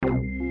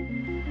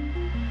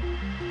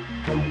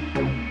That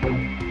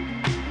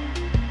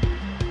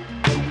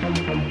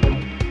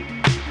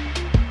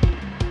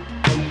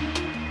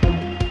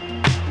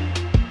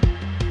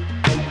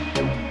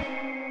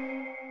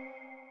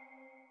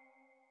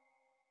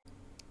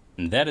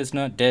is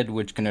not dead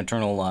which can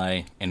eternal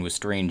lie, and with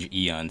strange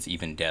eons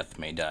even death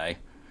may die.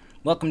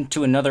 Welcome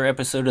to another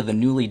episode of the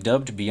newly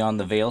dubbed Beyond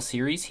the Veil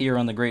series here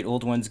on the Great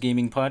Old Ones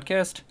Gaming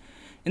Podcast.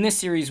 In this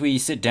series we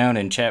sit down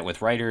and chat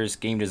with writers,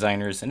 game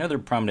designers, and other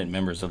prominent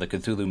members of the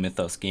Cthulhu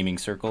Mythos gaming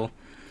circle.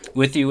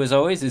 With you as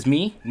always is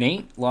me,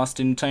 Nate, lost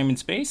in time and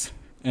space,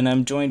 and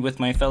I'm joined with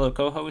my fellow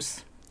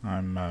co-hosts.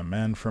 I'm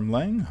Man from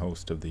Lang,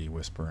 host of the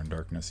Whisper in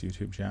Darkness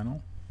YouTube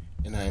channel.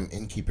 And I'm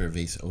Innkeeper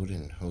Vase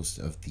Odin, host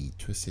of the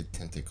Twisted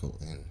Tentacle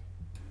Inn.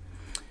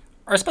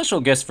 Our special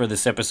guest for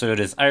this episode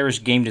is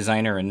Irish game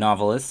designer and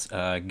novelist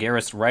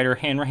Gareth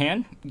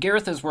Ryder-Hanrahan.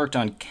 Gareth has worked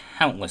on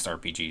countless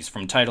RPGs,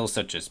 from titles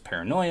such as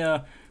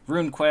Paranoia,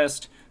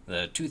 RuneQuest,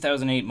 the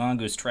 2008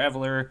 Mongoose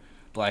Traveler,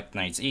 Black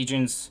Knight's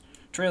Agents,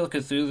 Trail of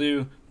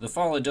Cthulhu, The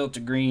Fall of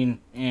Delta Green,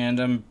 and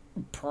I'm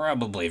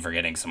probably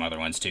forgetting some other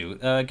ones too.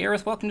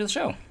 Gareth, welcome to the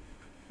show.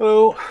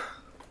 Hello.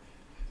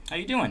 How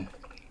you doing?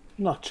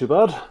 Not too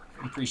bad.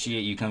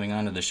 Appreciate you coming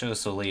on to the show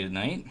so late at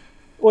night.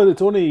 Well,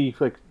 it's only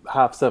like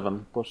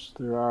 7:30, but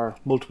there are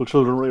multiple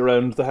children running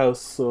around the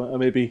house, so I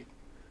maybe,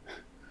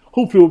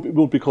 hopefully it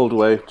won't be called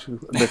away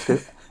to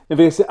investigate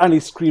any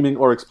screaming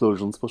or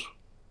explosions, but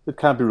it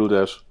can't be ruled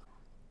out.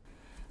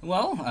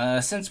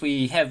 Well, since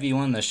we have you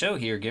on the show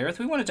here, Gareth,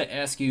 we wanted to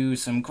ask you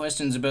some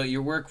questions about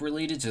your work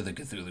related to the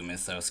Cthulhu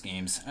Mythos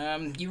games.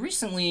 You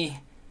recently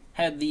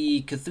had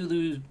the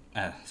Cthulhu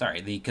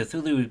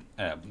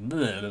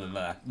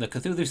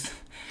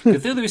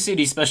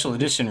City Special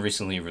Edition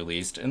recently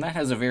released, and that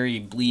has a very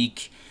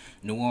bleak,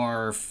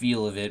 noir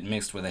feel of it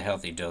mixed with a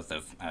healthy dose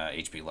of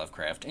H.P.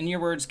 Lovecraft. In your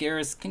words,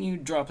 Gareth, can you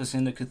drop us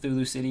into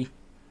Cthulhu City?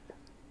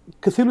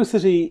 Cthulhu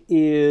City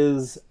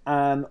is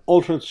an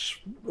alternate,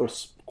 or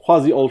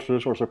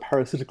quasi-alternate, or sort of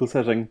parasitical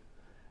setting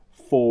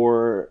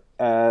for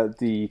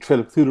the Trail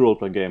of Cthulhu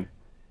role-playing game.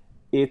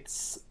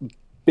 It's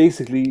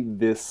basically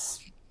this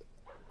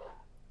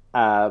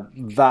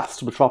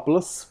vast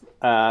metropolis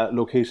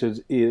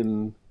located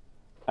in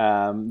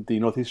the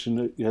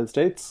northeastern United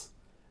States,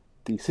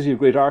 the city of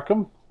Great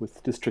Arkham,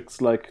 with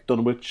districts like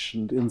Dunwich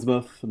and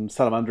Innsmouth and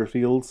Salamander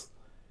Fields.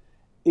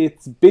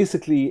 It's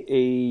basically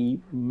a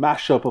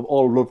mashup of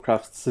all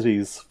Lovecraft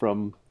cities,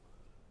 from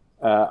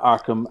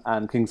Arkham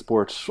and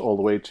Kingsport all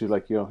the way to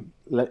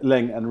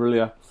Leng and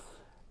Rulia.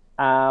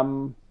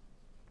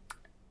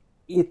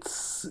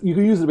 You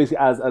can use it basically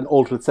as an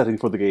alternate setting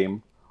for the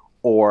game,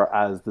 or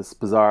as this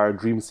bizarre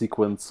dream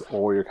sequence,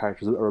 or your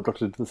characters are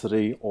abducted into the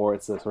city, or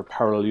it's a sort of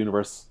parallel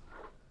universe.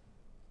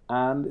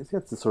 And it's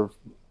this sort of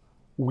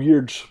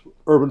weird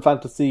urban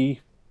fantasy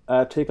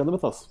take on the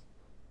mythos.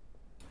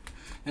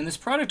 And this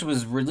product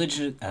was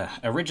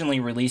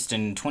originally released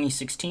in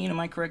 2016, am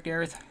I correct,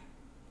 Gareth?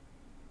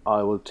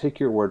 I will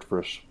take your word for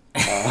it.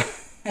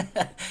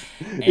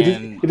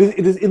 It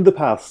is in the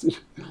past.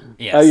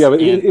 Yes.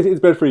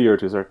 It's been for a year or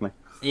two, certainly.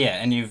 Yeah,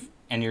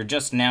 and you're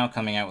just now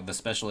coming out with the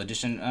special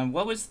edition.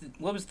 What was the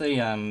what's the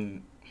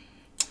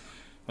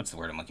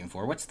word I'm looking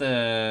for? What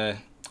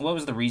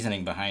was the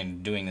reasoning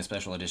behind doing the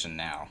special edition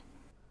now?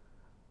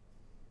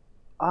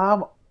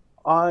 I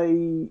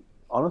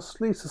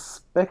honestly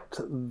suspect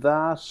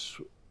that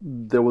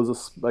there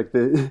was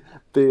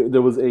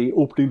there was a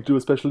opening to do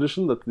a special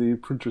edition that the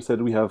printer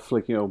said, we have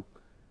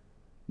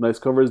nice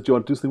covers. Do you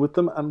want to do something with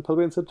them? And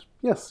Pelgrane said,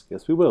 yes,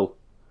 we will.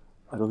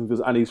 I don't think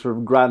there's any sort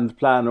of grand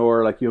plan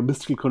or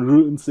mystical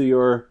congruency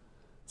or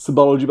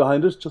symbology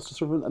behind it. Just a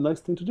sort of a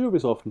nice thing to do every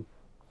so often.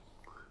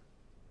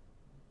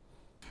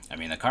 I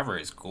mean, the cover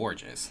is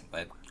gorgeous.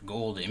 That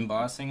gold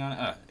embossing on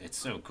it, it's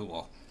so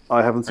cool.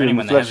 I haven't seen it. For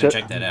anyone that hasn't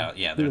checked that out,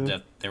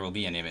 there will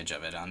be an image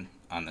of it on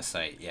the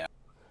site. Yeah.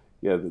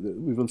 Yeah,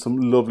 we've done some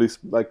lovely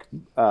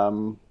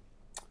special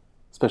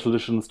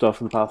edition stuff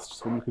in the past,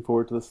 so I'm looking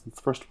forward to this. It's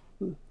the first,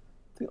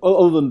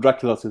 other than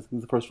Dracula, it's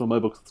the first one of my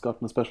books that's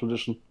gotten a special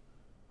edition.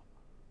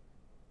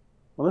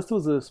 Unless there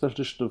was a special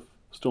edition of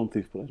Stone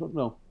Thief, but I don't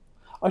know.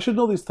 I should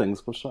know these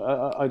things, but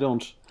I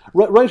don't.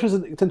 Writers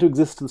tend to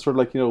exist in sort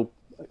of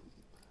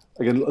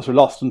again, sort of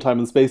lost in time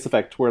and space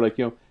effect, where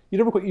you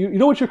never quite, you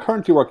know what you're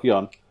currently working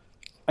on,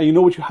 and you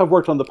know what you have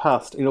worked on in the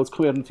past, and you know what's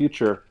coming out in the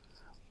future,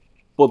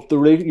 but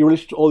your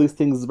relation to all these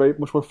things is very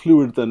much more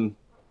fluid than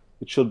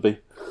it should be.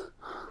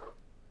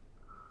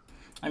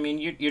 I mean,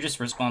 you're just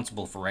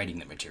responsible for writing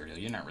the material.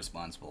 You're not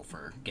responsible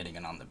for getting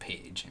it on the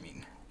page. I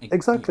mean,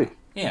 exactly.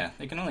 Yeah,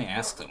 they can only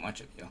ask so much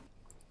of you.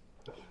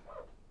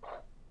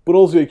 But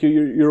also,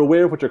 you're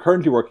aware of what you're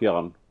currently working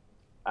on,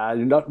 and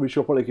you're not really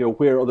sure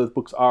where other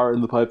books are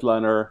in the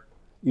pipeline, or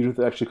even if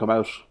they actually come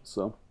out.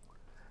 So,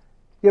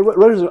 yeah,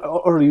 writers are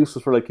already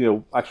useful for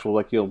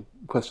actual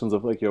questions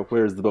of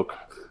where is the book.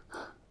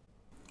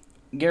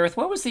 Gareth,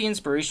 what was the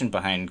inspiration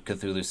behind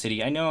Cthulhu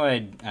City? I know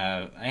I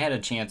had a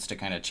chance to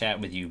kind of chat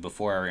with you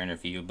before our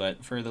interview,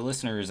 but for the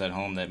listeners at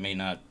home that may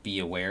not be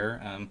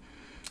aware,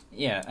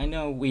 I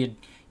know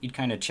you'd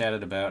kind of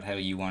chatted about how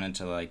you wanted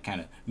to like kind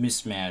of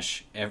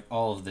mishmash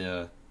all of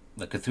the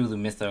Cthulhu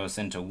mythos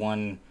into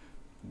one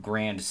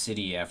grand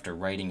city after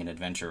writing an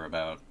adventure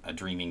about a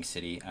dreaming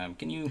city.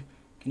 Can you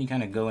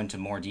kind of go into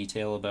more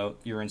detail about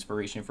your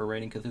inspiration for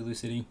writing Cthulhu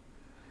City?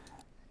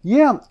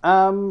 Yeah,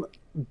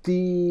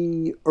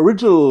 the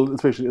original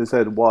inspiration, as I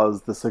said,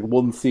 was this like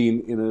one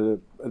scene in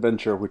an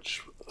adventure,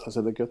 which I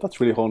said, like, that's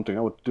really haunting.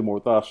 I want to do more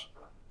with that.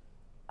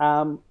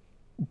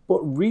 But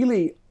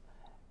really,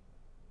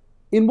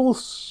 in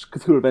most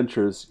Cthulhu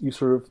adventures,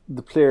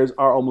 the players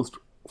are almost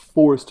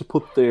forced to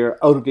put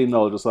their out of game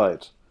knowledge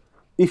aside.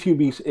 If you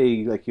meet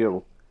a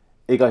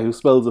guy who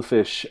smells a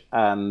fish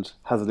and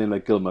has a name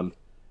like Gilman,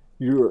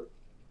 you're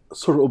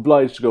sort of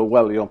obliged to go,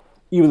 well,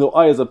 even though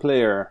I as a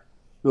player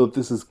know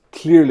this is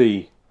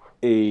clearly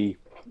like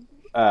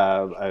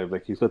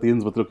he's got the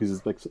Innsmouth look,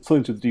 he's like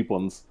something to the deep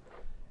ones.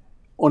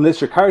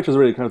 Unless your characters are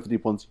really kind of the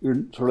deep ones, you're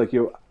sort of like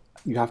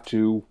you have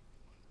to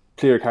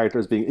play your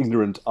characters being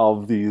ignorant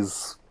of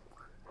these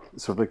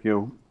sort of like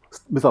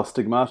mythos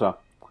stigmata.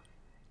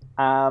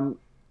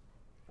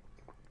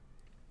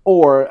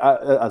 Or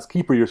as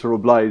keeper, you're sort of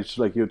obliged,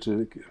 like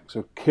to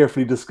sort of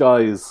carefully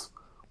disguise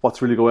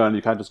what's really going on.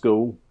 You can't just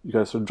go. You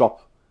gotta sort of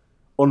drop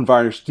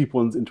unvarnished deep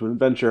ones into an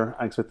adventure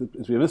and expect it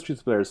to be a mystery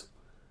to players.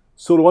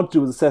 So what I want to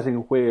do was a setting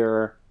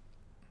where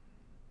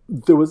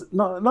there was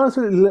not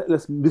necessarily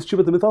less mystery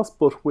about the mythos,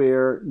 but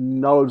where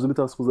knowledge of the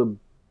mythos was a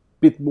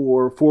bit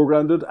more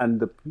foregrounded, and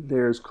the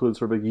players could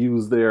sort of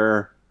use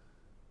their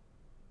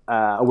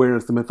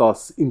awareness of the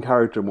mythos in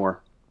character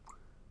more.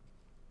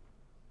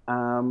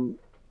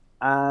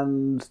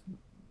 And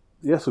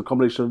yeah, so a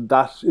combination of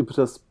that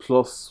impetus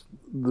plus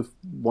the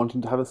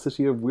wanting to have a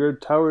city of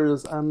weird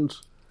towers and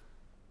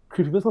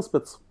creepy mythos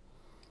bits.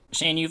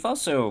 Shane,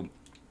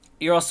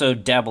 you're also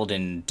dabbled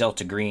in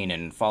Delta Green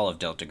and Fall of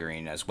Delta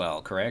Green as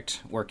well,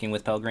 correct? Working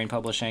with Pelgrane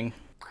Publishing.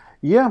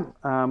 Yeah,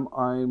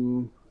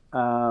 I'm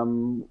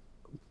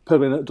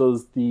Pelgrane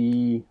does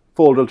the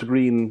Fall of Delta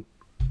Green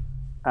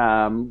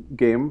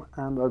game,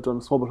 and I've done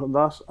a small bit on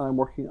that. I'm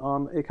working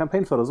on a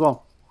campaign for that as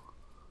well.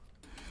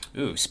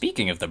 Ooh,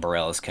 speaking of the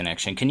Borellis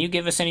connection, can you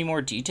give us any more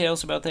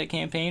details about that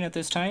campaign at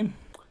this time?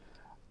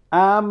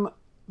 The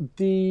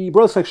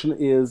Borellis section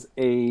is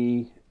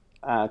a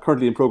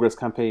currently in progress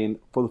campaign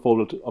for the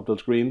Fall of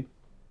Delta Green.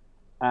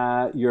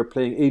 You're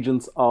playing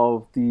agents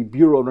of the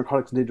Bureau of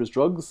Narcotics and Dangerous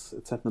Drugs.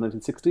 It's set in the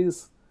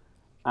 1960s,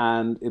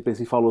 and it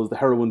basically follows the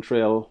heroin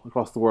trail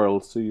across the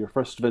world. So your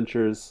first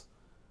adventures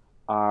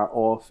are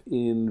off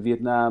in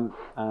Vietnam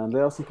and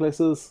Laos and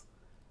places,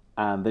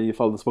 and then you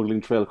follow the smuggling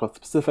trail across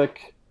the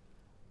Pacific,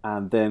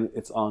 and then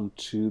it's on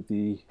to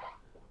the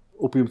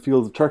opium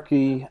fields of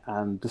Turkey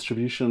and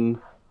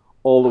distribution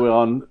all the way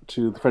on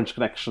to the French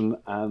Connection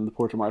and the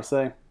Port of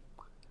Marseille.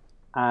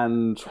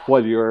 And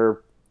while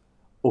you're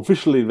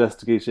officially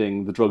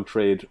investigating the drug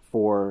trade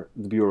for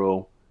the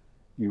Bureau,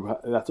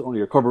 that's only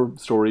your cover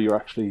story. You're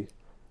actually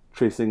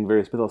tracing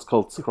various mythos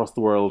cults across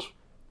the world.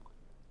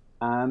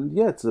 And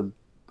yeah, it's a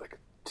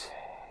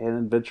 10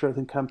 adventure, I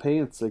think,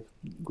 campaign. It's like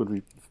going to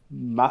be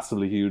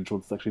massively huge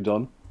once it's actually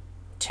done.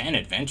 10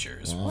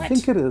 adventures? What? I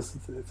think it is.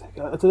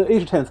 It's an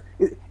 8 or 10.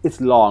 It's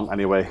long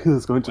anyway.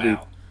 It's going to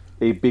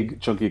be a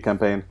big, chunky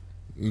campaign.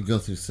 You go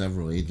through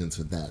several agents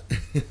with that.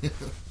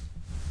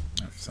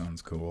 That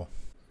sounds cool.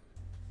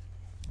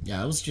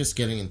 Yeah, I was just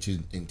getting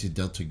into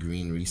Delta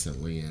Green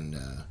recently, and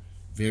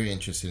very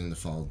interested in the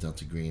Fall of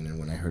Delta Green. And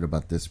when I heard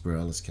about this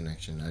Borellis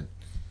connection,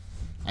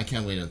 I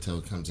can't wait until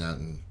it comes out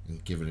and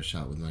give it a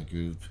shot with my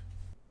group.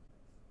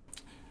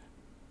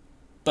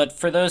 But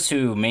for those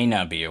who may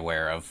not be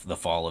aware of the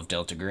Fall of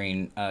Delta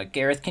Green,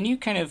 Gareth, can you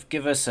kind of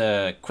give us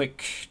a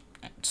quick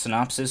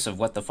synopsis of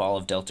what the Fall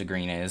of Delta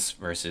Green is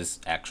versus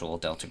actual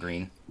Delta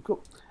Green?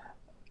 Cool.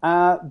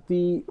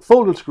 The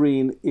Fall of Delta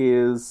Green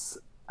is,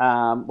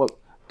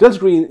 Delta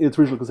Green in its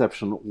original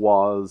conception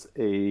was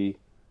a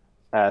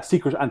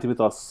secret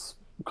anti-mythos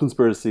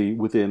conspiracy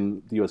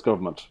within the US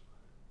government.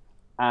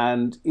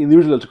 And in the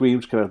original Delta Green,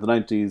 which came out in the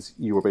 90s,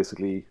 you were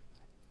basically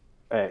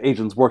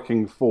agents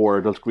working for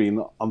Delta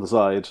Green on the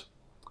side.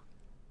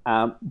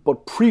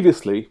 But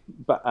previously,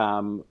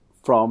 from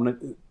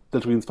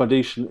Delta Green's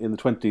foundation in the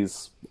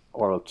 20s,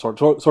 or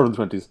sort of the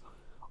 20s,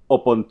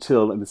 up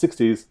until in the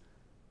 60s,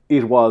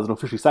 it was an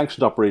officially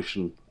sanctioned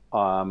operation.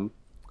 And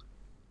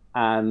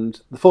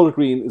the Fall of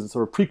Green is a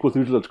sort of prequel to the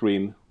original Delta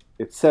Green.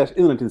 It's set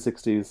in the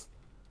 1960s.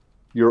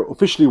 You're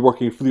officially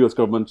working for the US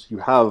government. You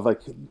have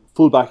like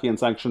full backing and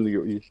sanction.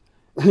 You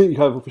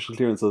have official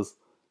clearances.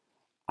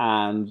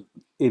 And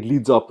it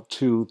leads up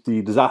to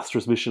the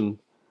disastrous mission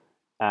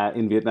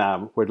in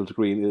Vietnam, where Delta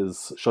Green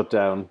is shut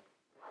down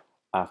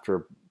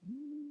after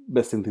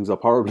messing things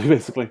up horribly,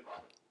 basically.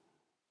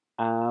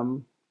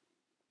 So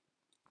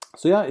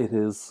yeah, it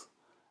is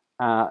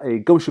a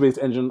gumshoe-based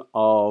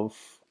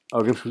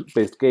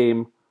gumshoe-based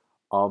game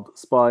of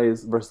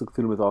spies versus the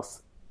Cthulhu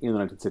mythos in the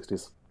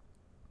 1960s.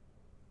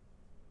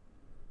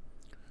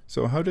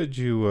 So how did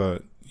you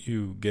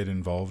get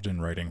involved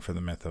in writing for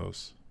the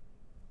mythos?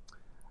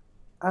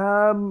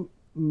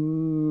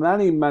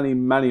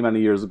 Many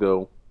years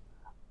ago,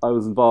 I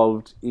was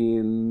involved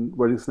in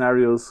writing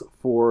scenarios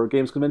for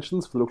games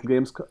conventions, for the local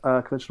games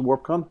convention,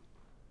 WarpCon.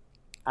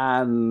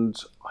 And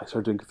I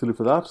started doing Cthulhu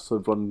for that. So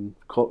I've run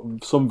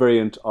some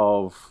variant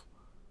of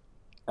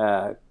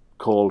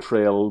Call,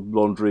 Trail,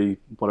 Laundry,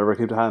 whatever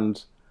came to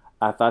hand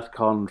at that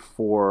con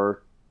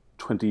for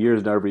 20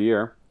 years now, every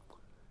year.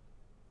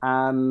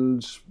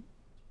 And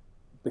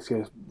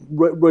basically,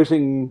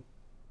 writing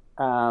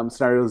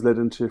scenarios led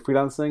into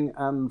freelancing,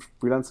 and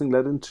freelancing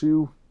led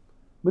into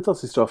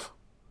mythosy stuff.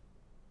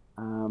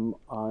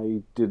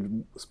 I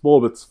did small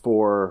bits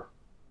for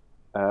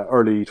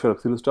early Trail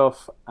of Cthulhu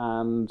stuff,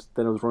 and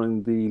then I was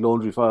running the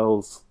Laundry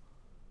files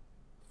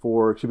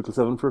for Cubicle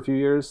 7 for a few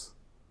years,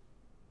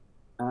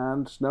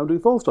 and now I'm doing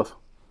fall stuff.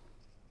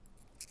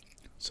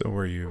 So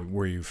were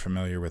you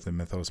familiar with the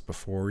mythos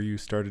before you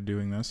started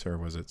doing this, or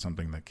was it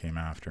something that came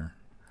after?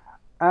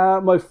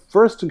 My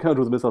first encounter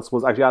with mythos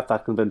was actually at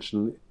that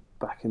convention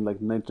back in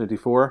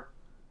 1994.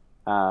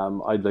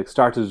 I'd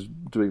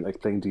started doing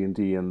playing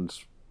D&D and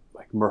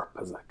MERP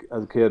as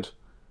a kid.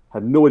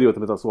 Had no idea what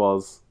the mythos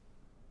was.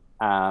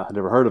 Had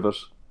never heard of it,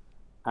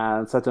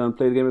 and sat down and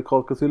played a game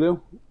called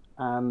Cthulhu.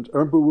 And I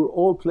remember we were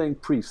all playing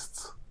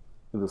priests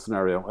in the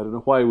scenario. I don't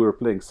know why we were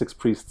playing 6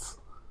 priests,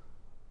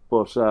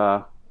 but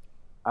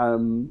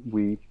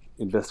we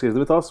investigated the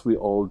mythos. We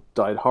all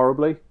died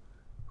horribly, if I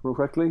remember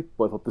correctly,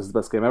 but I thought this is the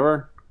best game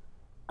ever.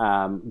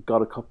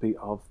 Got a copy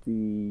of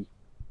the,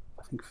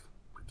 I think,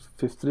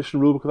 5th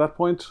edition rulebook at that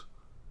point,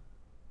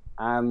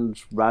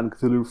 and ran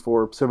Cthulhu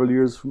for several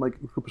years from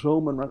group at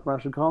home and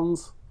ran at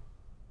cons.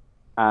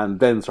 And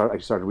then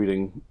started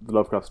reading the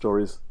Lovecraft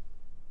stories.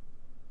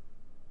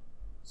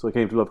 So I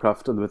came to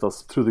Lovecraft and the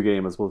mythos through the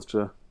game as opposed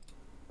to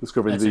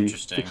discovering the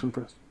fiction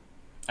first.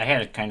 I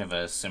had a kind of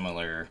a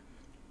similar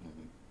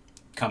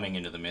coming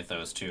into the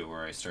mythos too,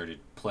 where I started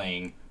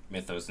playing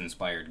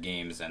mythos-inspired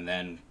games and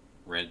then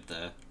read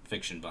the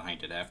fiction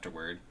behind it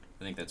afterward.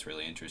 I think that's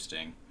really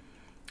interesting.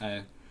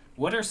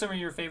 What are some of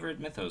your favorite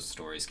mythos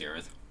stories,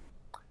 Gareth?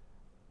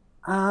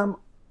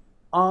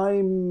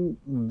 I'm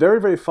very,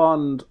 very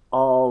fond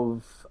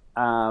of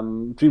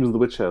Dreams of the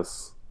Witch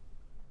House,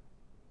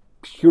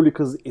 purely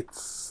because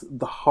it's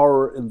the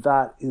horror in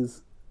that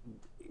is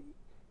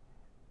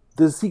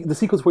the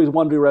sequence where he's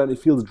wandering around. He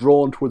feels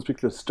drawn towards a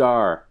particular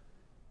star.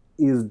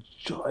 I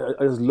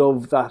just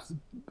love that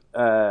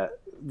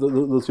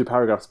those 2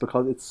 paragraphs,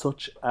 because it's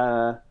such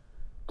a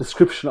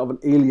description of an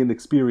alien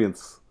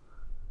experience.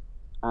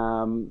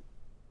 And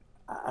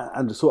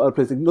so out of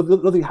place.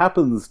 Nothing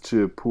happens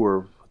to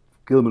poor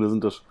Gilman,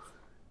 isn't it?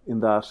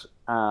 In that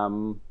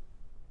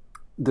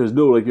there's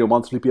no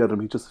monster leaping at him.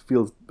 He just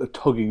feels a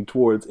tugging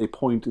towards a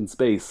point in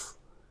space.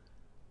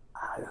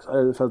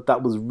 I felt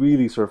that was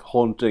really sort of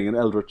haunting and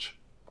eldritch.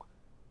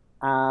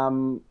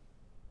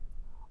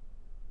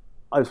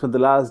 I've spent the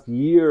last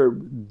year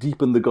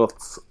deep in the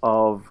guts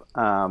of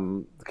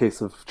the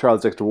case of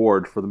Charles Dexter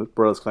Ward for the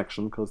Burroughs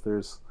Connection, because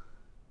there's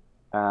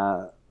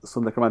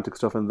some necromantic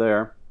stuff in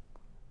there.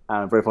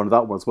 And I'm very fond of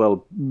that one as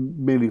well,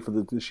 mainly for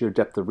the sheer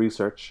depth of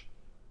research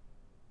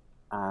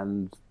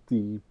and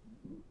the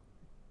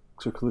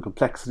sort of the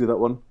complexity of that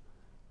one.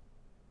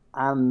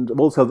 And I'm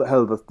also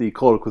held that the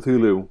Call of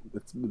Cthulhu,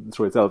 the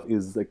story itself,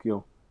 is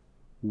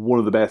one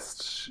of the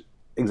best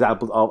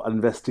examples of an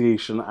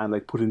investigation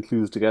and putting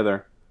clues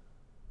together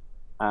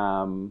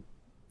in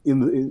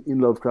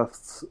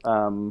Lovecraft's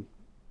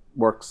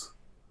works.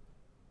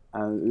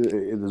 And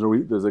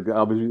there's a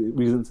obvious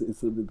reason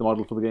it's the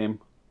model for the game.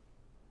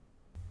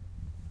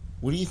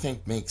 What do you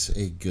think makes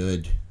a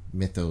good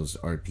mythos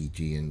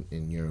RPG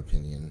in your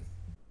opinion?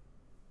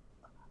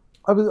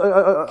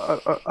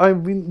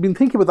 I've been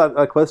thinking about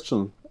that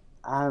question,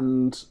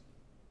 and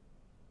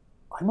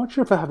I'm not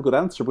sure if I have a good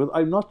answer, because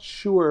I'm not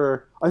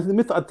sure. I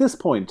think at this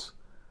point,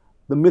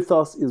 the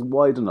mythos is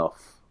wide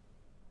enough,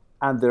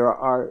 and there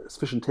are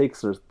sufficient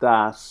takes in it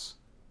that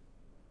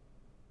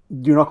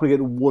you're not going to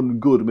get one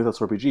good mythos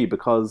RPG,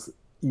 because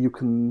you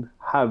can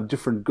have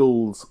different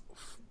goals.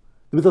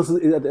 The mythos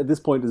at this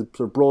point is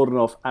sort of broad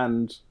enough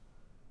and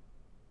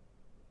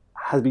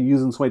has been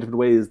used in so many different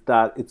ways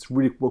that it's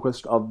really more a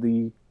question of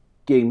the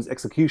game's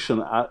execution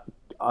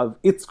of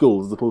its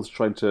goals as opposed to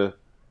trying to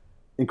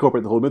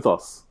incorporate the whole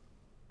mythos.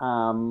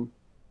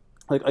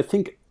 I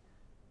think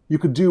you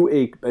could do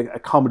a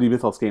comedy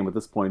mythos game at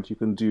this point. You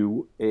can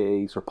do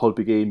a sort of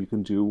pulpy game. You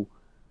can do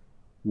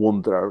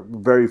one that are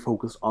very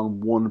focused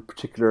on one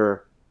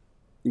particular.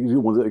 You can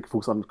do ones that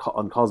focus on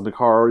cosmic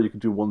horror. You can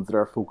do ones that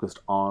are focused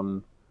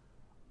on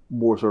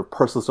more sort of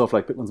personal stuff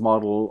like Pittman's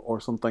Model or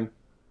something.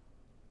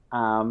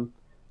 And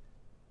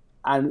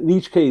in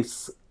each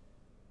case,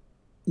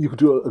 you could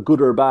do a good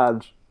or a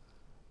bad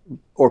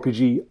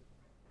RPG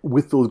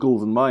with those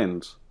goals in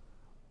mind,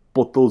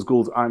 but those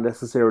goals aren't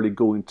necessarily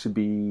going to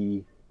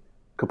be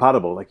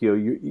compatible.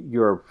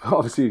 You're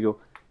obviously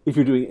if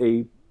you're doing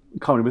a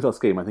comedy mythos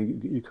game, I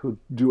think you could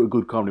do a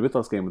good comedy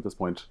mythos game at this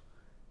point.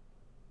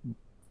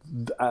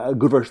 A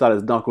good version of that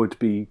is not going to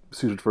be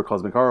suited for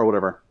cosmic horror or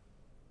whatever.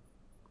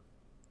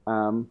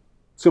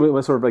 So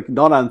my sort of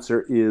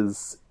non-answer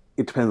is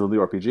it depends on the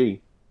RPG.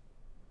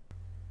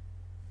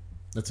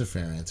 That's a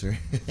fair answer.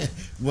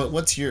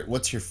 What's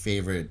your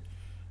favorite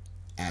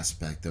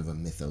aspect of a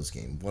Mythos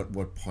game?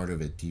 What part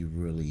of it do you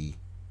really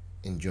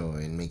enjoy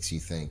and makes you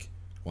think,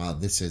 wow,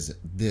 this is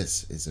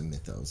a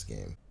Mythos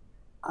game?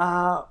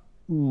 Uh,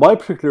 my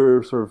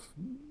particular sort of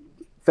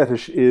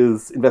fetish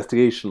is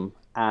investigation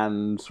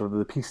and sort of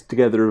the piece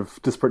together of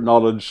disparate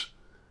knowledge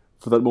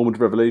for that moment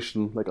of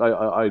revelation. Like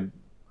I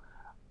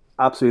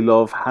absolutely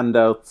love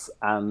handouts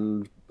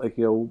and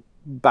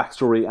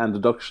backstory and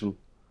deduction.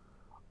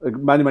 Like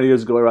many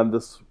years ago, I ran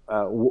this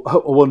a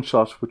one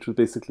shot, which was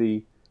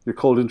basically you're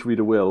called in to read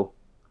a will.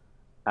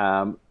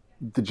 The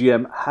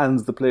GM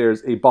hands the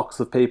players a box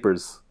of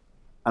papers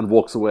and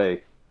walks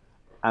away.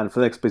 And for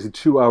the next basically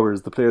 2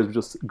 hours, the players were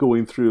just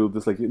going through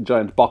this like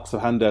giant box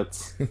of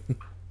handouts,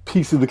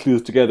 piecing the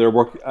clues together,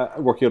 working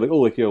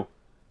out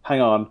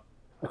hang on,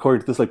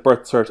 according to this like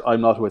birth cert,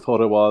 I'm not who I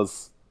thought I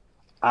was.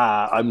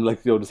 I'm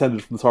like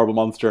descended from this horrible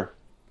monster.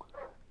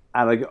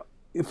 And like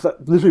if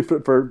that, literally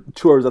for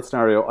 2 hours that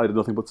scenario, I did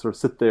nothing but sort of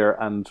sit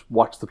there and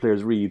watch the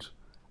players read,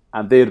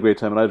 and they had a great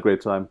time and I had a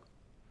great time.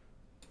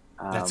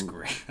 That's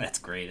great. That's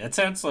great. That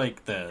sounds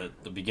like the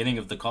beginning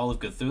of the Call of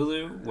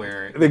Cthulhu,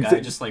 where the guy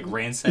just like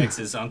ransacks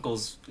his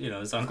uncle's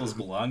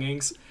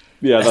belongings.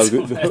 Yeah, That's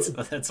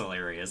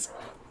hilarious.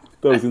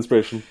 That was the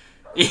inspiration.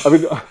 I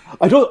mean,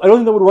 I don't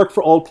think that would work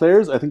for all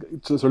players. I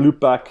think to sort of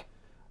loop back,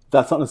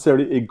 that's not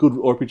necessarily a good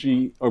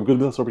RPG or good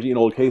Mythos RPG in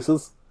all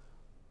cases,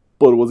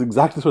 but it was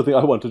exactly the sort of thing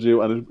I wanted to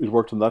do, and it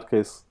worked in that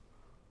case.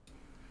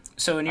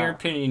 So, in your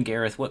opinion,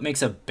 Gareth, what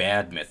makes a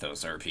bad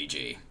Mythos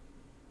RPG?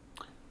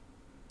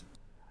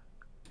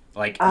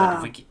 Like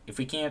if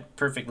we can't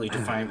perfectly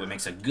define what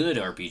makes a good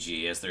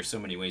RPG, as there's so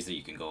many ways that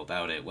you can go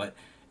about it,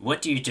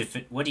 what do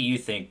you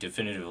think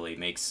definitively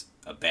makes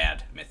a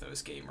bad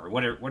Mythos game, or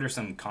what are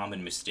some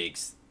common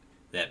mistakes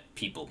that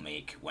people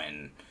make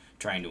when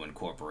trying to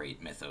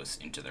incorporate Mythos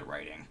into their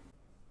writing?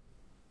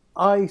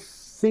 I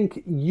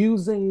think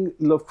using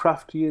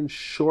Lovecraftian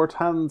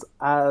shorthands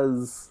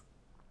as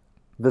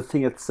the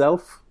thing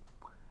itself.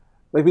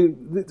 Like, I mean,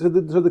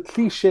 the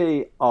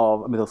cliche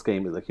of a Mythos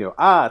game is like,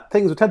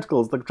 things with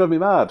tentacles that drive me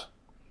mad.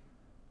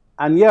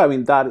 And yeah, I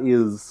mean, that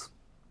is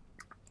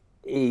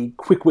a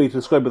quick way to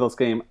describe a Mythos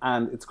game,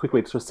 and it's a quick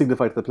way to sort of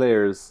signify to the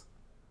players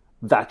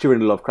that you're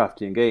in a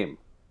Lovecraftian game.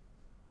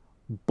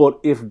 But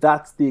if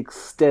that's the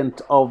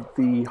extent of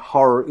the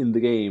horror in the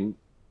game,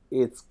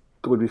 it's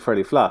going to be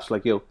fairly flat.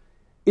 Like,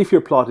 if your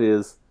plot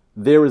is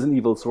there is an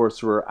evil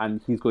sorcerer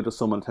and he's going to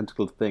summon a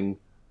tentacled thing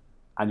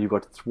and you've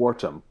got to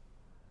thwart him,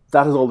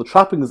 that is all the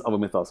trappings of a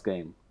Mythos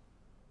game.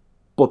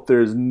 But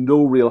there's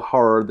no real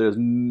horror, there's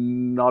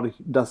not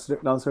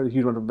necessarily a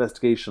huge amount of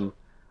investigation,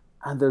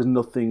 and there's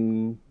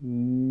nothing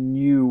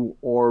new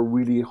or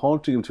really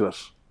haunting to it.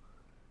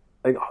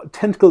 Like,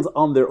 tentacles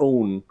on their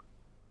own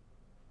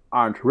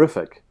aren't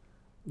horrific.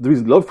 The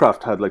reason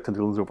Lovecraft had like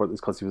tentacles and so forth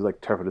is because he was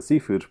like terrified of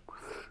seafood.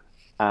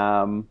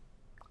 A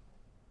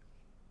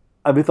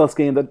Mythos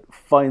game that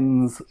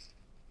finds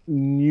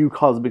new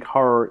cosmic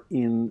horror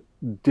in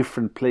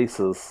different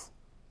places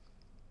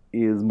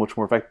is much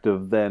more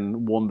effective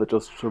than one that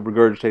just sort of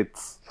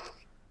regurgitates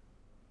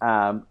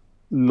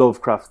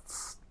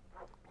Lovecraft's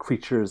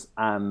creatures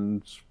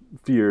and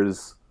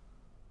fears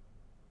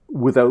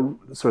without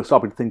sort of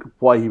stopping to think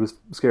why he was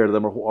scared of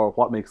them or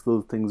what makes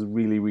those things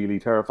really, really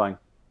terrifying.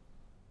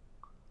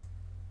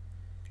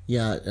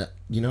 Yeah,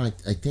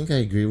 I think I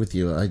agree with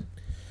you.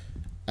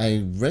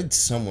 I read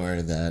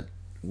somewhere that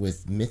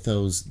with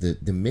Mythos,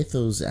 the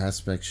Mythos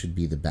aspect should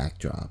be the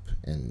backdrop,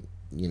 and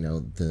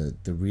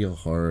the real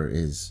horror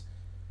is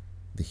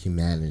the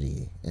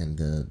humanity and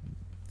the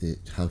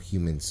how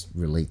humans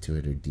relate to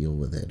it or deal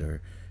with it,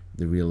 or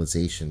the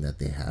realization that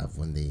they have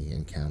when they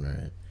encounter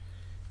it.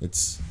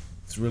 It's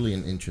really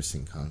an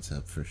interesting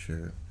concept for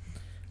sure.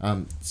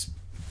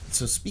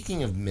 So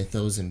speaking of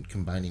Mythos and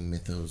combining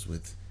Mythos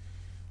with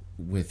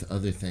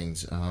other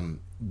things,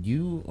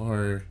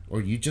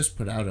 you just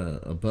put out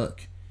a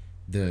book,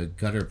 The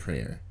Gutter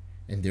Prayer,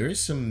 and there is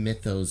some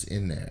Mythos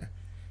in there,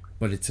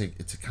 but it's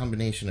a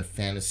combination of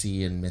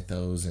fantasy and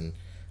Mythos and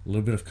a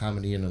little bit of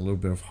comedy and a little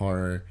bit of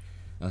horror.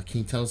 Can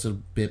you tell us a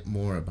bit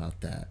more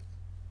about that?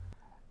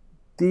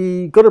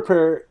 The Gutter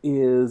Prayer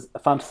is a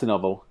fantasy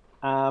novel.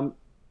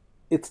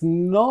 It's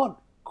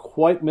not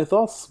quite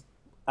Mythos.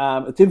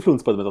 It's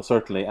influenced by the Mythos,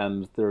 certainly,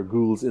 and there are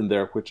ghouls in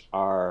there which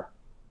are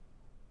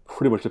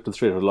pretty much lifted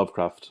straight out of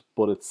Lovecraft,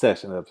 but it's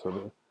set in a sort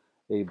of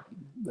a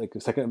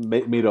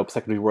made up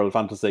secondary world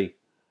fantasy,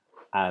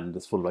 and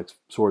it's full of like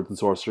swords and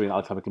sorcery and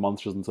alchemical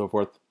monsters and so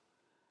forth.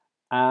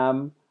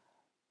 The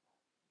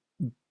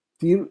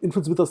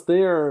influence with us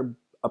there,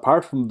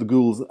 apart from the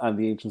ghouls and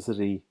the ancient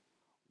city,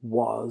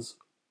 was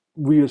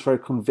really trying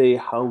to convey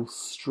how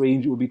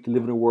strange it would be to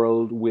live in a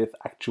world with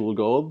actual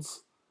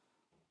gods,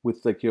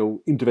 with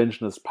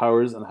interventionist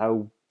powers, and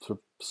how sort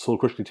of soul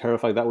crushingly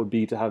terrifying that would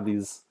be to have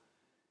these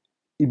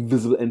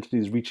invisible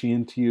entities reaching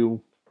into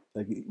you,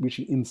 like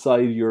reaching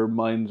inside your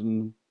mind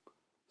and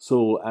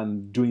soul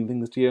and doing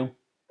things to you.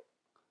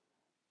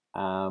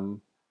 So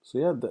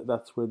yeah,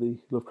 that's where the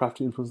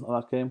Lovecraftian influence on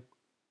that came.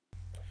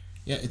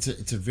 Yeah,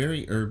 it's a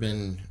very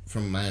urban,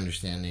 from my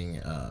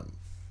understanding.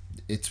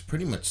 It's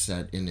pretty much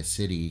set in a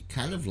city,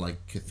 kind of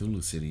like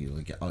Cthulhu City.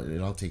 Like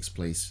it all takes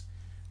place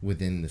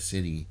within the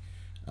city.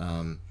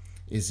 Um,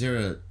 is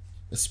there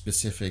a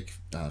specific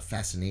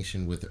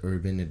fascination with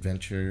urban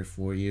adventure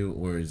for you,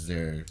 or is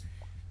there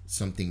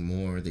something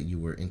more that you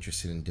were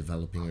interested in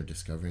developing or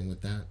discovering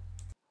with that?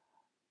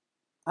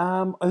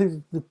 I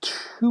think the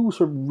two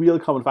sort of real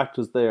common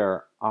factors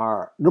there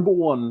are number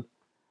one,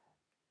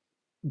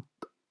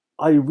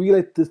 I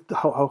realize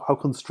how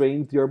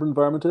constrained the urban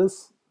environment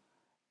is.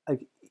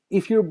 Like,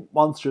 if your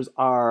monsters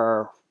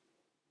are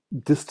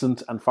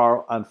distant and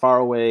far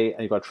away,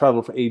 and you've got to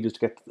travel for ages to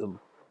get to them,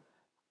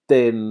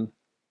 then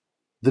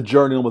the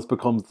journey almost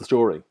becomes the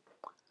story.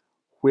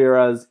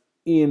 Whereas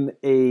in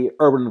a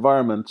urban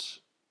environment,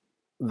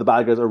 the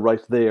bad guys are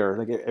right there.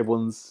 Like,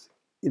 everyone's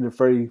in a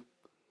very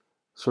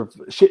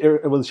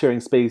everyone's sharing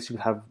space. You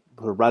can have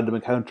sort of random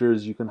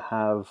encounters. You can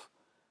have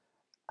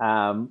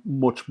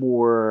much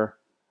more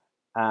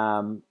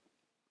um,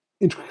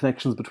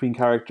 interconnections between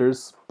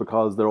characters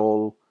because they're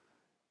all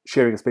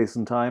sharing a space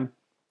and time.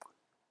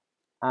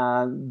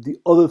 And the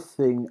other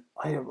thing,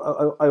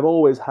 I've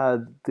always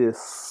had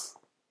this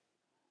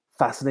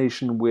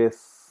fascination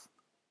with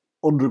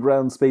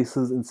underground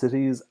spaces in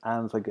cities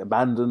and like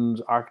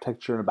abandoned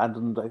architecture and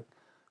abandoned like,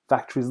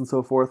 factories and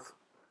so forth.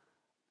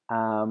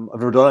 I've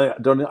never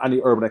done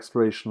any urban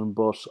exploration,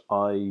 but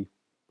I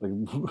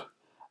like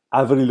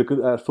avidly look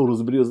at photos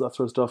and videos, that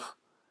sort of stuff.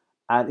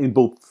 And in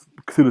both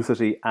Cthulhu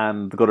City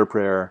and the Gutter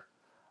Prayer,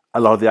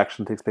 a lot of the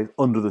action takes place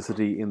under the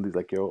city in these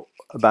like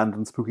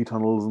abandoned spooky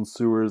tunnels and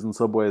sewers and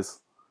subways.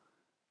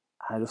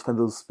 I just find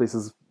those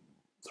spaces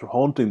sort of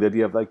haunting. The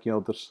idea of like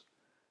that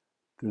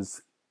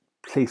there's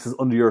places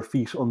under your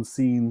feet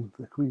unseen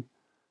that could be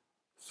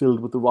filled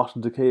with the rot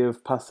and decay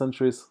of past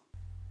centuries.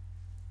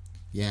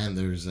 Yeah,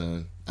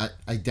 and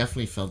I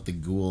definitely felt the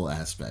ghoul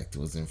aspect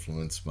was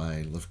influenced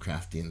by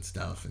Lovecraftian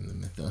stuff and the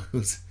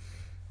mythos.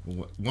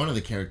 One of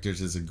the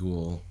characters is a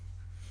ghoul.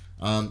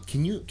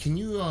 Can you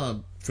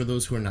for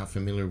those who are not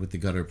familiar with the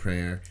Gutter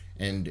Prayer,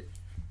 and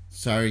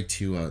sorry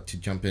to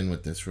jump in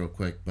with this real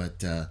quick,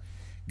 but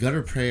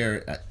Gutter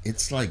Prayer,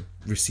 it's like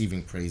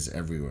receiving praise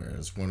everywhere.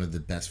 It's one of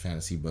the best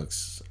fantasy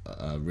books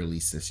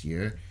released this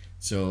year.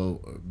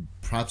 So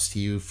props to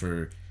you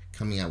for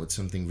coming out with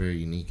something very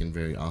unique and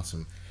very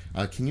awesome.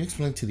 Can you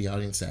explain to the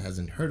audience that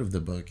hasn't heard of the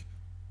book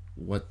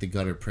what the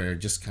Gutter Prayer,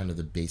 just kind of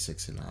the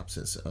basic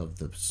synopsis of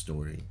the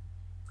story?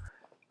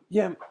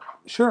 Yeah,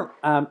 sure.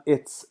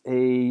 It's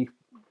a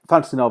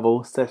fantasy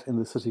novel set in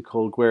the city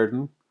called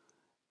Guerdon.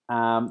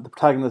 The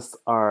protagonists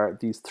are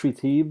these three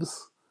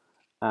thieves.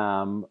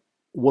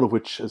 One of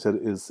which, as I said,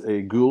 is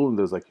a ghoul, and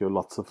there's like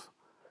lots of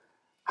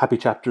happy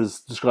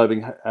chapters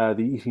describing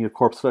the eating of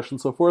corpse flesh and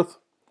so forth.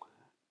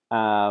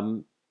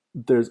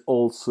 There's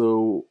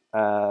also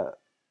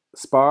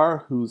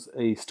Spar, who's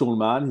a stone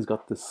man. He's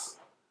got this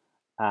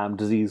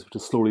disease which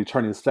is slowly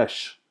turning his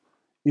flesh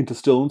into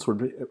stones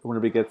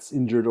whenever he gets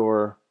injured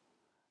or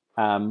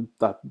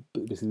that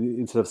basically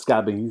instead of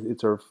scabbing, it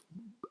sort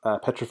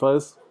of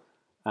petrifies.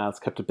 It's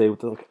kept at bay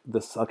with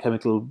this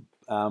alchemical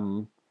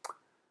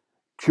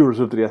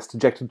curative that he has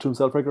injected to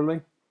himself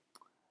regularly.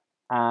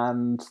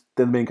 And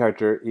then the main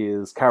character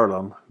is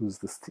Caroline, who's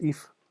this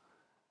thief.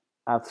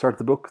 At the start of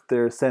the book,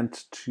 they're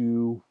sent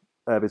to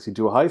basically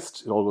do a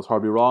heist. It all goes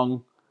horribly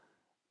wrong.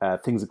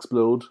 Things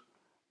explode.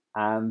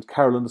 And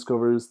Caroline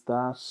discovers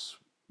that,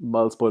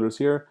 mild spoilers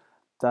here,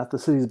 that the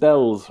city's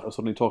bells are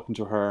suddenly talking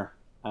to her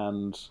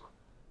and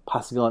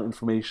passing on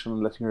information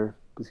and letting her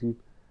basically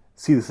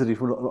see the city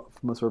from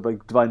a sort of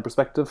like divine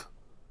perspective.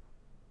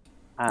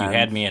 And you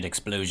had me at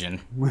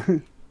explosion.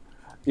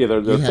 Yeah,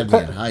 you had me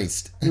at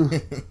heist.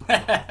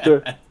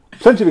 There are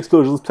plenty of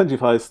explosions, plenty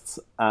of heists,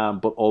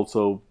 but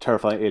also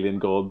terrifying alien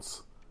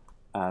gods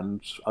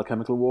and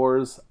alchemical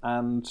wars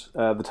and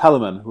the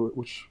Talaman,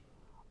 which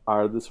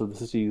are the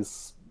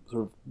city's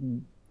sort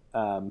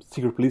of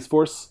secret police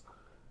force,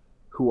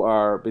 who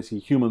are basically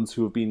humans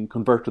who have been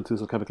converted through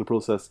this alchemical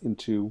process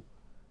into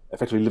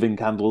effectively living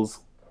candles,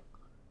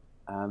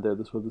 and they're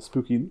the sort of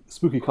the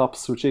spooky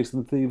cops who are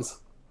chasing the thieves,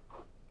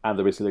 and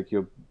they're basically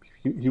like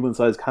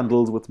human-sized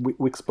candles with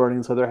wicks burning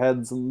inside their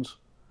heads, and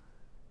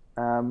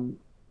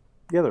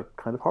they're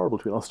kind of horrible,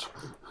 to be honest.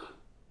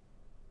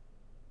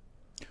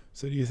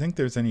 So, do you think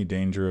there's any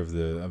danger of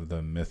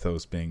the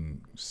mythos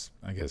being,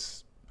 I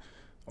guess,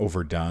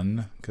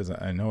 overdone? Because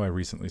I know I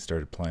recently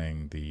started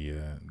playing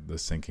the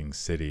Sinking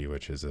City,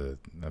 which is a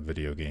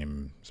video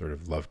game, sort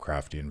of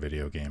Lovecraftian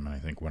video game, and I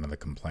think one of the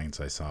complaints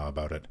I saw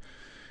about it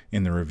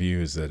in the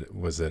reviews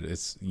was that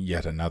it's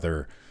yet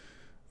another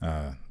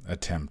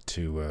attempt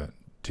to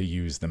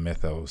use the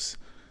mythos,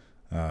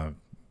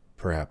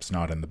 perhaps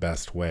not in the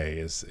best way.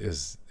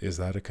 Is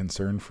that a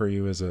concern for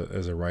you as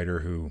a writer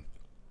who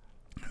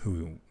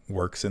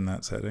works in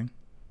that setting?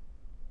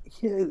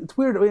 Yeah, it's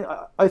weird. I mean,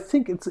 I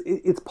think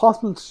it's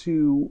possible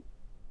to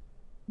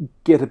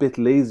get a bit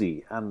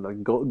lazy, and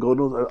like, God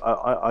knows,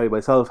 I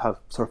myself have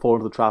sort of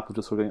fallen into the trap of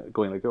just sort of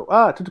going like,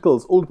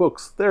 tentacles, old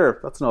books, there,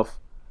 that's enough.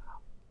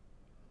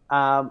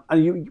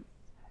 And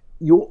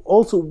you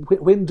also,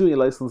 when doing a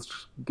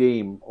licensed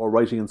game or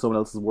writing in someone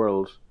else's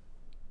world,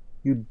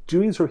 you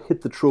do need to sort of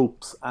hit the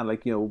tropes and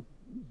make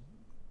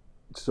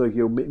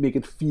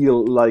it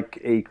feel like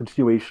a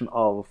continuation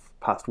of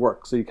past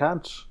work. So you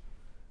can't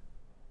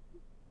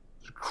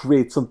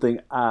create something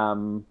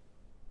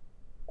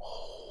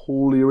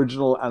wholly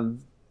original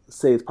and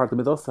say it's part of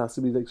the mythos. It has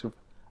to be like sort of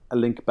a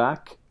link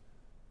back.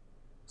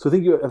 So I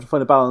think you have to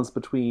find a balance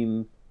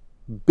between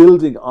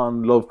building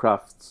on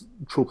Lovecraft's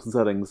tropes and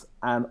settings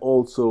and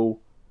also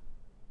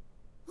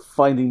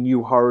finding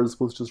new horrors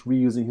was just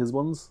reusing his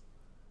ones.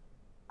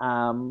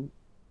 And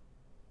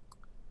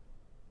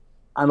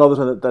all the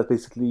time that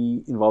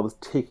basically involves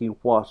taking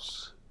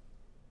what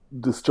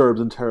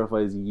disturbs and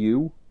terrifies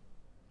you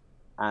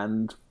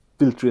and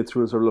filtering it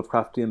through a sort of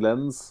Lovecraftian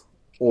lens,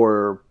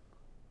 or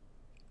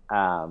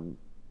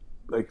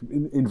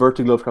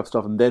inverting Lovecraft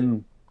stuff and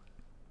then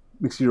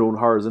mixing your own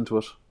horrors into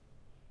it.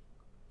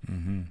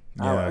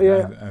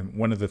 Mm-hmm.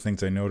 One of the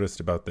things I noticed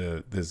about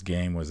this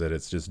game was that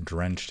it's just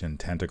drenched in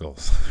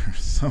tentacles. There's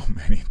so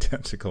many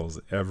tentacles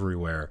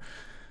everywhere,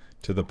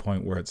 to the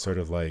point where it's sort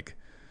of like,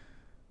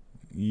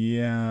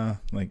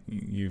 like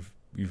you've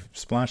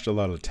splashed a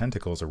lot of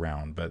tentacles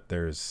around, but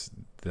there's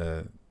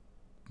the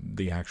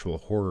actual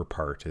horror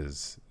part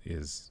is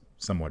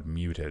somewhat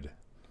muted.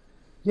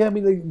 Yeah, I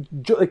mean,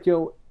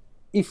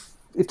 if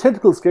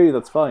tentacles scare you,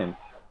 that's fine.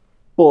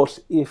 But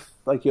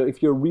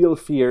if your real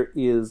fear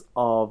is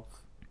of,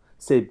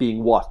 say,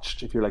 being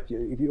watched, if you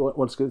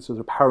want to get sort of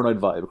a paranoid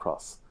vibe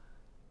across,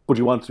 but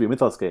you want it to be a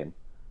Mythos game,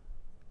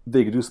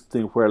 they could do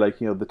something where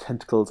the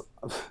tentacles,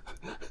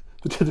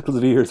 the tentacles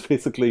of ears,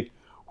 basically,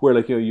 where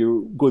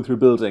you're going through a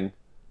building,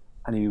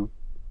 and you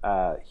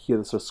hear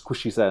this sort of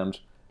squishy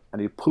sound,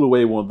 and you pull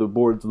away one of the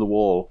boards on the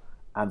wall,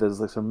 and there's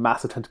some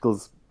massive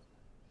tentacles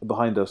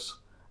behind it,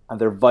 and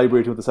they're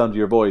vibrating with the sound of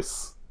your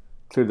voice.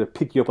 Clearly, they're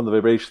picking up on the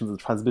vibrations and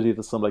transmitting it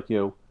to some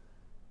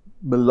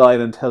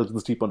malign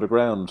intelligence deep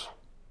underground.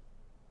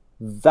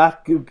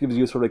 That gives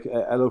you sort of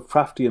a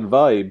Lovecraftian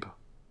vibe,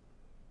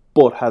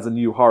 but has a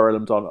new horror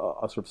element on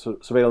a sort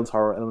of surveillance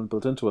horror element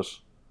built into it.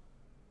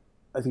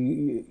 I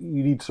think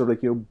you need to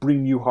sort of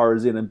bring new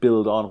horrors in and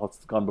build on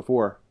what's gone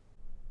before.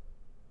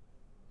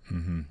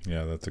 Mm-hmm.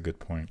 Yeah, that's a good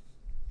point.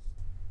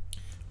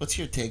 What's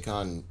your take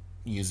on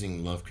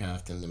using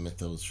Lovecraft and the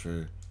mythos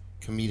for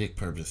comedic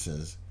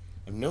purposes?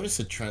 I've noticed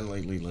a trend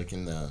lately,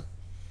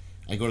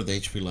 I go to the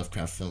H.P.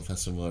 Lovecraft Film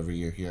Festival every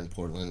year here in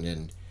Portland,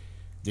 and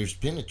there's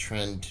been a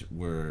trend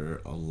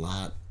where a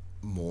lot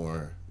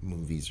more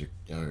movies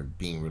are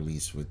being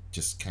released with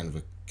just kind of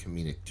a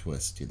comedic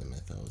twist to the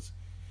mythos.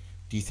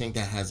 Do you think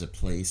that has a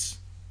place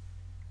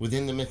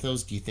within the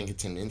mythos? Do you think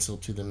it's an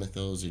insult to the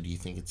mythos, or do you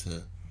think it's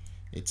a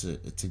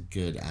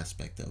good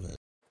aspect of it?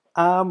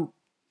 I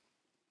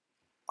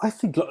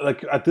think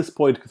at this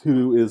point,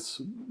 Cthulhu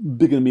is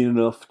big and mean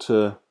enough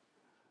to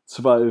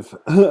survive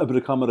a bit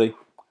of comedy.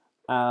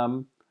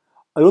 I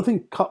don't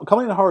think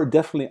comedy and horror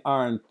definitely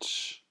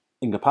aren't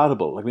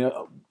incompatible.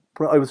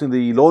 I was in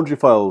the Laundry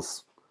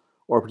Files,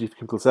 or Project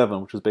Chemical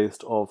 7, which is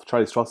based off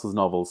Charlie Stross's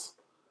novels,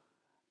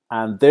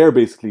 and they're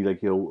basically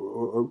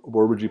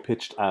were originally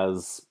pitched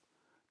as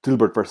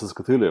Dilbert versus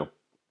Cthulhu,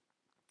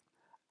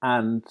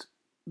 and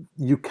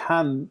you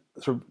can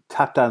sort of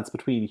tap dance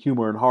between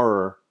humor and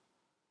horror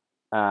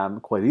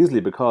quite easily,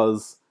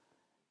 because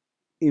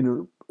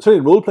certainly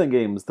in role-playing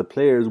games, the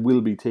players will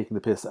be taking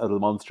the piss out of the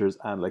monsters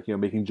and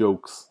making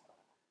jokes.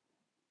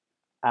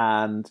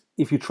 And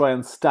if you try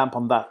and stamp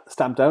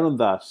down on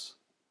that,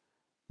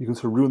 you can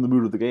sort of ruin the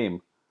mood of the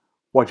game.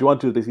 What you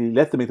want to do is basically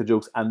let them make the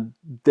jokes and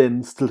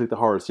then still take the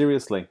horror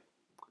seriously.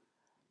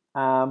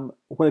 When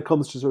it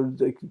comes to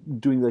sort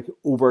of doing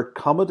overt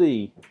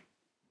comedy,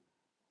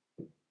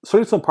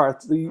 certainly some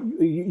parts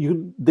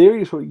you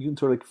can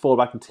sort of fall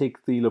back and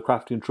take the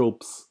Lovecraftian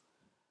tropes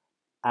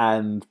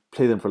and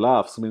play them for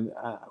laughs. So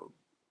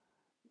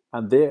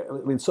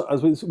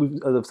as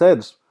I've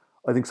said,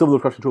 I think some of the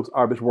Lovecraftian tropes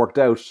are a bit worked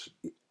out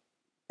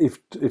if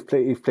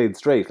played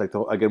straight.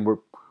 Again,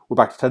 we're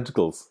back to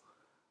tentacles,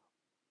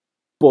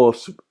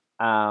 but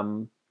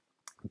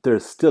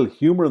there's still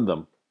humor in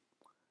them.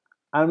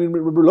 I mean,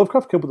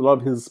 Lovecraft came up with a lot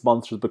of his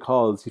monsters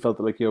because he felt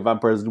that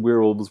vampires and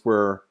werewolves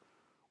were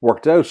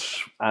worked out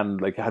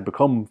and had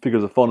become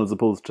figures of fun as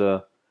opposed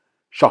to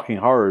shocking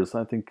horrors.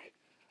 I think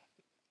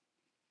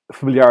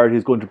familiarity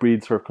is going to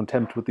breed sort of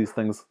contempt with these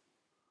things.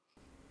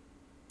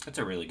 That's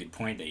a really good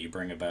point that you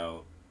bring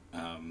about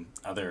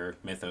other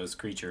mythos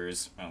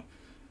creatures. Well,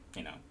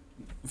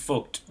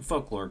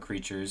 folklore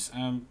creatures.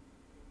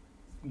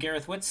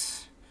 Gareth,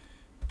 what's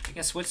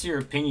your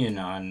opinion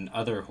on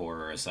other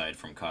horror aside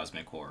from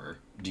cosmic horror?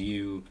 Do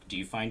you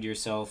find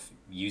yourself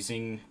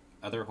using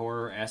other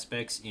horror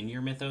aspects in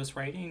your mythos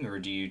writing, or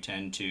do you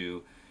tend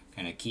to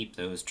kind of keep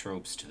those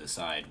tropes to the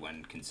side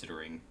when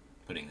considering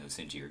putting those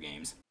into your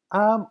games?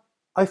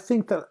 I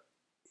think that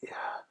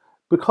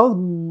because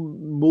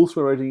most of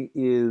my writing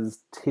is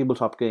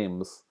tabletop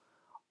games,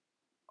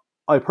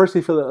 I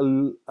personally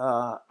feel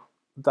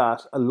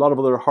that a lot of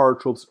other horror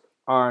tropes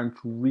aren't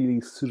really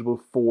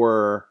suitable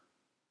for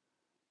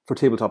for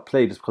tabletop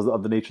play just because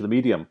of the nature of the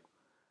medium.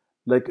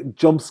 Like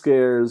jump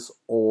scares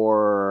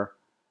or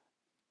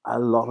a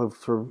lot of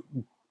sort of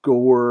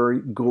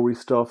gory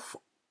stuff,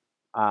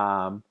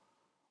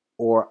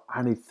 or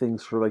anything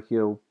sort of like,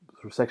 sort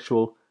of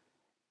sexual.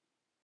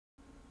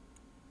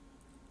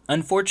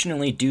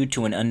 Unfortunately, due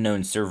to an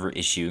unknown server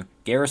issue,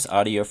 Gareth's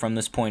audio from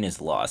this point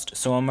is lost,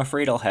 so I'm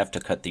afraid I'll have to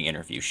cut the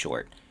interview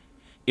short.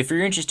 If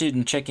you're interested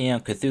in checking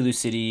out Cthulhu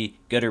City,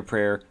 Gutter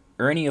Prayer,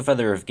 or any of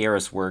other of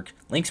Gareth's work,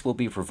 links will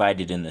be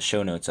provided in the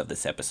show notes of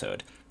this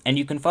episode, and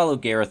you can follow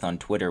Gareth on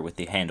Twitter with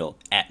the handle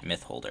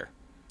 @MythHolder.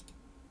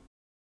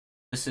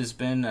 This has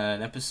been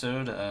an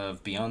episode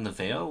of Beyond the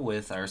Veil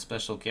with our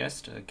special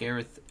guest,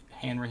 Gareth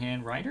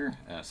Hanrahan Ryder.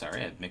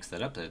 Sorry, I mixed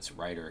that up. That's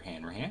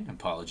Ryder-Hanrahan.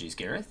 Apologies,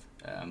 Gareth.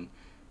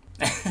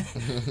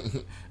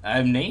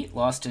 I'm Nate,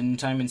 lost in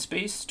time and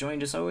space,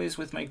 joined as always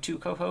with my two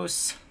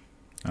co-hosts.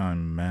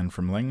 I'm Man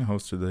from Ling,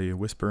 host of the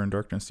Whisper in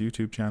Darkness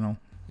YouTube channel.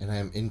 And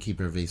I'm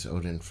Innkeeper Vase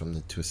Odin from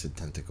the Twisted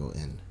Tentacle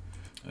Inn.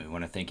 We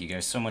want to thank you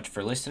guys so much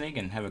for listening,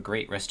 and have a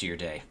great rest of your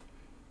day.